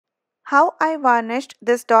How I varnished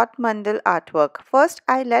this dot mandal artwork. First,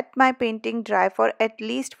 I let my painting dry for at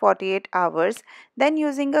least 48 hours. Then,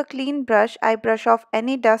 using a clean brush, I brush off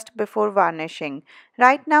any dust before varnishing.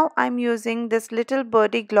 Right now, I'm using this little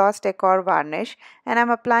birdie gloss decor varnish and I'm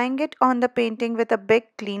applying it on the painting with a big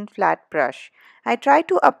clean flat brush. I try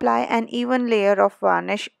to apply an even layer of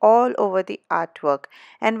varnish all over the artwork,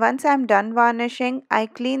 and once I'm done varnishing, I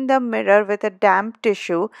clean the mirror with a damp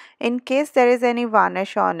tissue in case there is any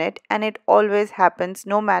varnish on it, and it always happens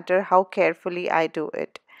no matter how carefully I do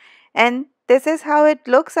it. And this is how it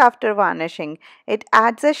looks after varnishing. It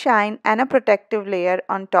adds a shine and a protective layer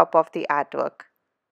on top of the artwork.